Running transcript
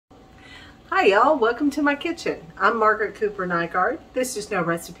Hi y'all, welcome to my kitchen. I'm Margaret Cooper Nygaard. This is no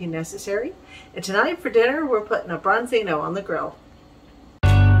recipe necessary. And tonight for dinner we're putting a Bronzino on the grill.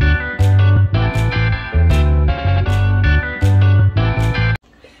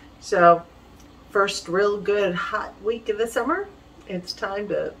 So, first real good hot week of the summer, it's time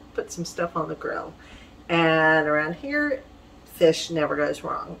to put some stuff on the grill. And around here, fish never goes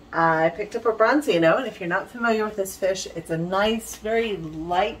wrong. I picked up a Bronzino, and if you're not familiar with this fish, it's a nice, very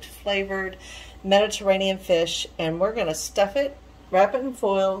light flavored Mediterranean fish, and we're going to stuff it, wrap it in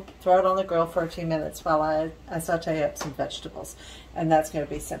foil, throw it on the grill for a few minutes while I saute up some vegetables, and that's going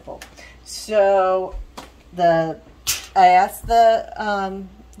to be simple. So I asked the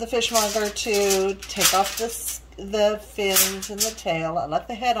fishmonger to take off the fins and the tail. I left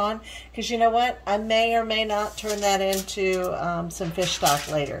the head on because you know what? I may or may not turn that into some fish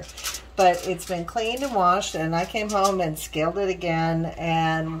stock later. But it's been cleaned and washed, and I came home and scaled it again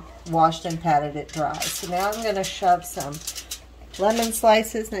and washed and patted it dry. So now I'm going to shove some lemon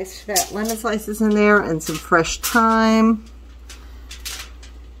slices, nice fat lemon slices in there, and some fresh thyme.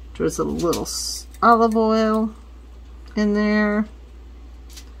 There's a little olive oil in there.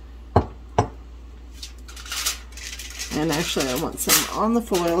 And actually I want some on the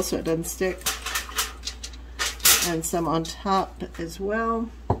foil so it doesn't stick, and some on top as well.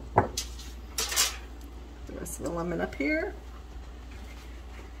 The rest of the lemon up here.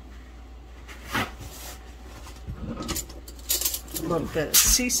 A little bit of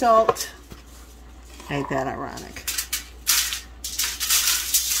sea salt. Ain't that ironic?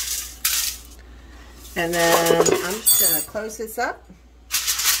 And then I'm just going to close this up.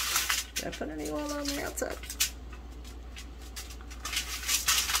 Did I put any oil on the outside?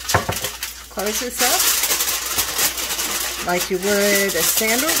 Close this up like you would a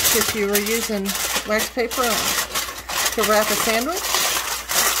sandwich if you were using wax paper to wrap a sandwich.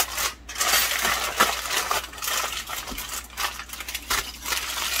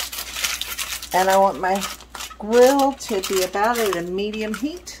 And I want my grill to be about at a medium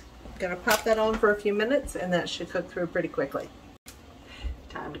heat. I'm going to pop that on for a few minutes, and that should cook through pretty quickly.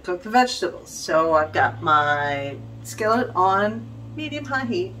 Time to cook the vegetables. So I've got my skillet on medium-high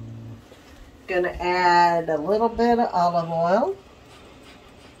heat. Going to add a little bit of olive oil,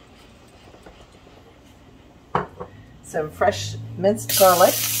 some fresh minced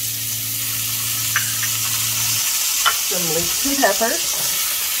garlic, some leeks and peppers.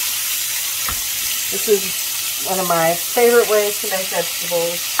 This is one of my favorite ways to make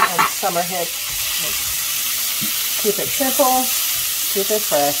vegetables when summer hits. Keep it simple, keep it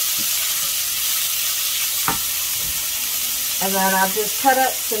fresh. And then I've just cut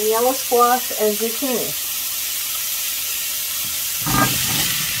up some yellow squash and zucchini.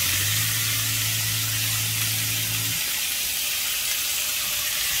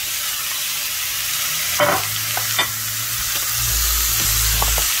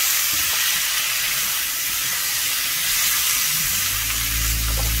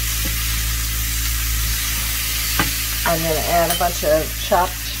 I'm going to add a bunch of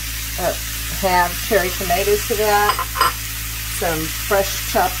chopped halved cherry tomatoes to that. Some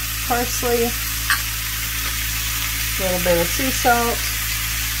fresh chopped parsley, a little bit of sea salt,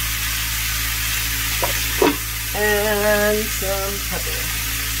 and some pepper.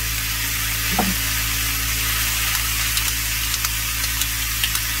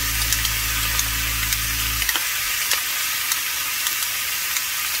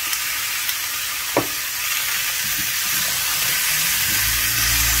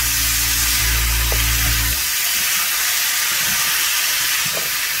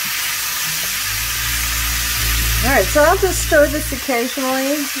 Alright, so I'll just stir this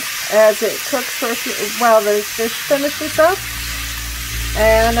occasionally as it cooks for a few, while the fish finishes up,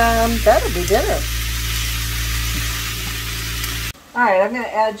 and that'll be dinner. Alright, I'm going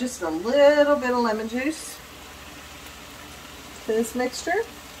to add just a little bit of lemon juice to this mixture,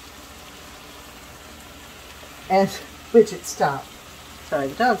 and Widget, stop. Sorry,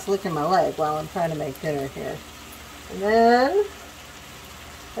 the dog's licking my leg while I'm trying to make dinner here. And then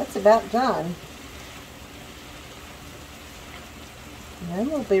that's about done. And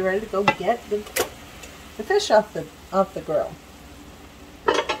then we'll be ready to go get the fish off the grill.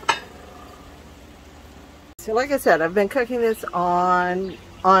 So like I said, I've been cooking this on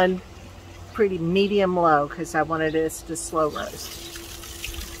pretty medium low because I wanted this to slow roast.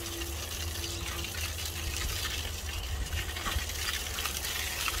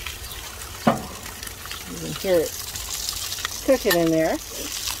 You can hear it cooking in there. It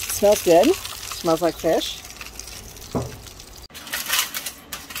smells good. It smells like fish.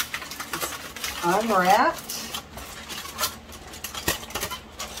 Unwrapped.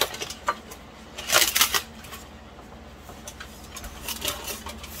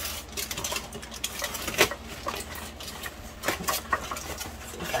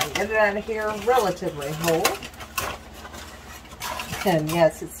 out of here relatively whole. And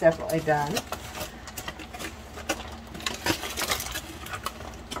yes, it's definitely done.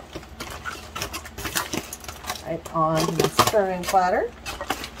 Right on my stirring platter.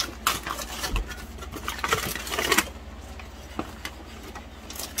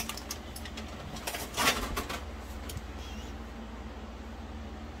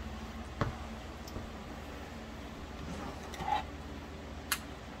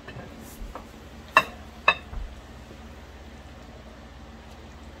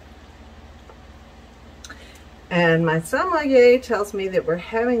 And my sommelier tells me that we're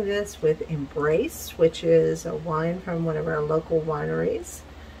having this with Embrace, which is a wine from one of our local wineries,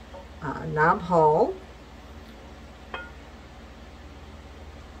 Knob Hall.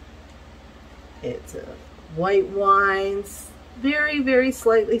 It's a white wine, very, very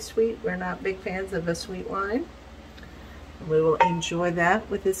slightly sweet. We're not big fans of a sweet wine. We will enjoy that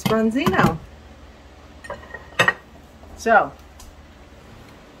with this Bronzino. So,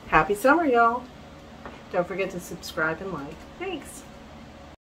 happy summer, y'all. Don't forget to subscribe and like. Thanks.